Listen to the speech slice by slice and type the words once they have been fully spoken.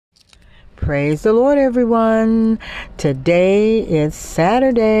Praise the Lord, everyone. Today is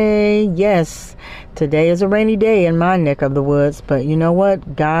Saturday. Yes, today is a rainy day in my neck of the woods, but you know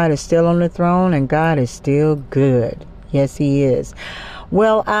what? God is still on the throne and God is still good. Yes, He is.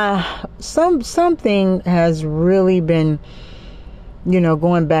 Well, something has really been,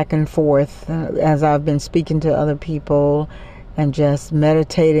 going back and forth as I've been speaking to other people and just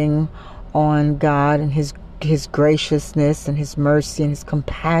meditating on God and His graciousness and His mercy and His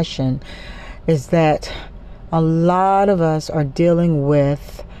compassion, is that a lot of us are dealing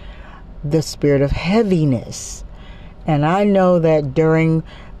with the spirit of heaviness. And I know that during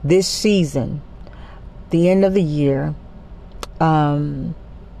this season, the end of the year,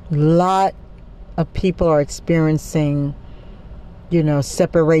 lot of people are experiencing,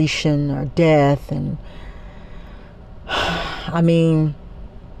 separation or death. And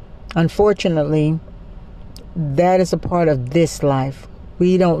unfortunately, that is a part of this life.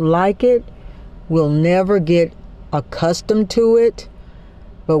 We don't like it. We'll never get accustomed to it,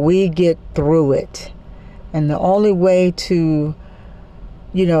 but we get through it. And the only way to,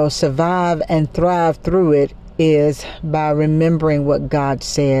 survive and thrive through it is by remembering what God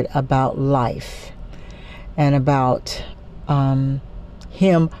said about life and about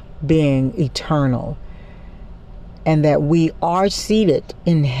Him being eternal, and that we are seated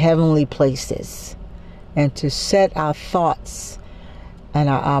in heavenly places, and to set our thoughts and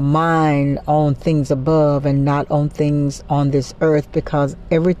our mind on things above and not on things on this earth, because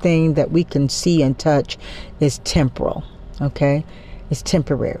everything that we can see and touch is temporal, okay? It's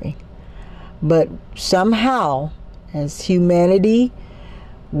temporary. But somehow, as humanity,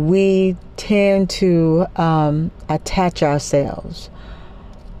 we tend to attach ourselves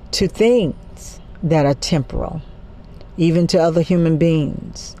to things that are temporal, even to other human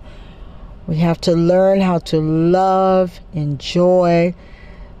beings. We have to learn how to love, enjoy,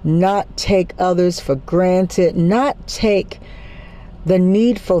 not take others for granted, not take the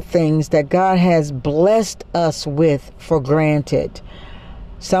needful things that God has blessed us with for granted.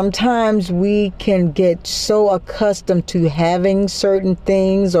 Sometimes we can get so accustomed to having certain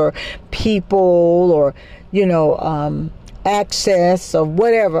things or people or, access or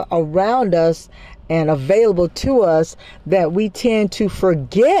whatever around us and available to us, that we tend to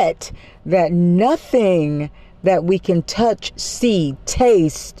forget that nothing that we can touch, see,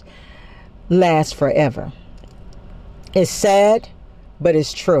 taste lasts forever. It's sad, but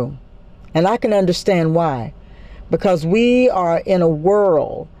it's true. And I can understand why. Because we are in a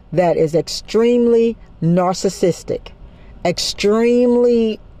world that is extremely narcissistic.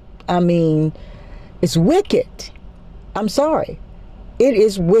 Extremely, it's wicked. I'm sorry. It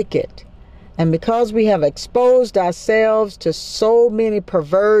is wicked. And because we have exposed ourselves to so many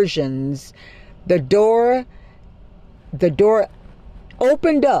perversions, the door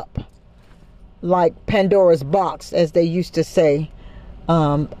opened up like Pandora's box, as they used to say.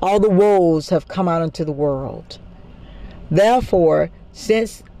 All the woes have come out into the world. Therefore,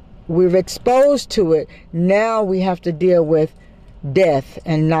 since we're exposed to it, now we have to deal with death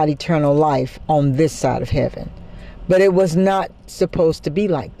and not eternal life on this side of heaven. But it was not supposed to be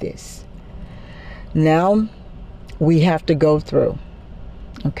like this. Now we have to go through.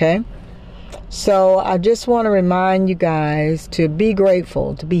 Okay? So I just want to remind you guys to be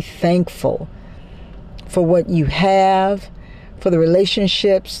grateful, to be thankful for what you have, for the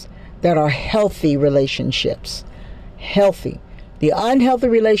relationships that are healthy relationships. Healthy. The unhealthy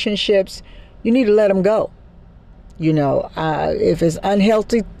relationships, you need to let them go. If it's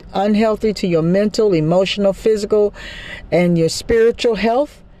unhealthy to your mental, emotional, physical, and your spiritual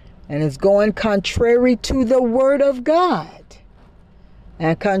health, and it's going contrary to the Word of God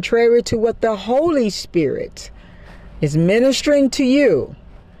and contrary to what the Holy Spirit is ministering to you,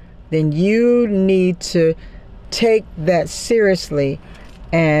 then you need to take that seriously,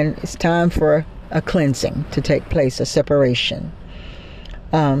 and it's time for a cleansing to take place, a separation.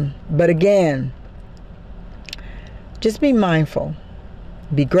 But again, just be mindful,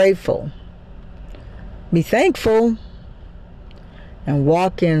 be grateful, be thankful, and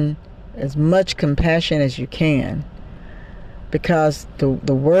walk in as much compassion as you can, because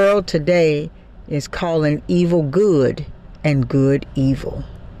the world today is calling evil good and good evil.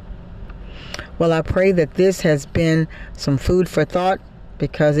 Well, I pray that this has been some food for thought,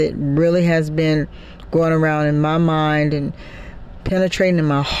 because it really has been going around in my mind and penetrating in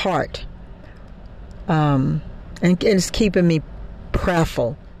my heart, and it's keeping me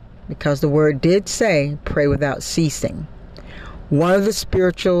prayerful, because the Word did say, pray without ceasing. One of the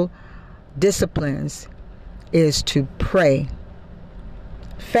spiritual disciplines is to pray,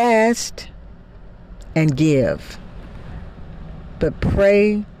 fast, and give. But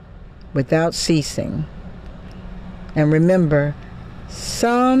pray without ceasing. And remember,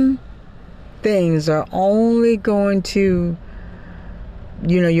 some things are only going to,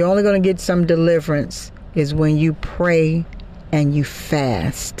 you're only going to get some deliverance is when you pray and you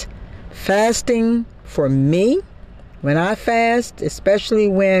fast. Fasting, for me, when I fast, especially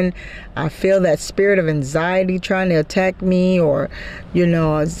when I feel that spirit of anxiety trying to attack me, or,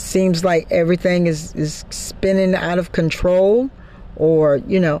 it seems like everything is spinning out of control, or,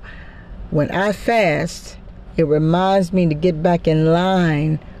 when I fast, it reminds me to get back in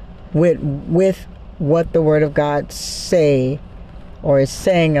line with what the Word of God is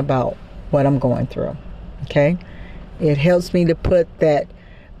saying about what I'm going through. Okay? It helps me to put that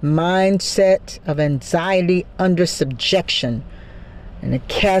mindset of anxiety under subjection, and to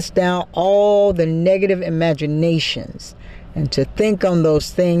cast down all the negative imaginations, and to think on those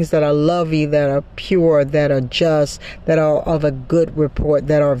things that are lovely, that are pure, that are just, that are of a good report,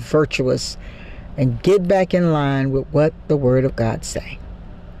 that are virtuous, and get back in line with what the Word of God say.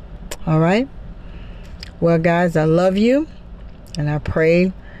 All right? Well, guys, I love you, and I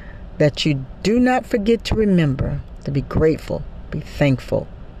pray that you do not forget to remember to be grateful, be thankful,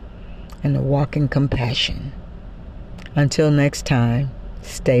 and to walk in compassion. Until next time,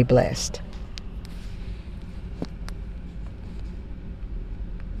 stay blessed.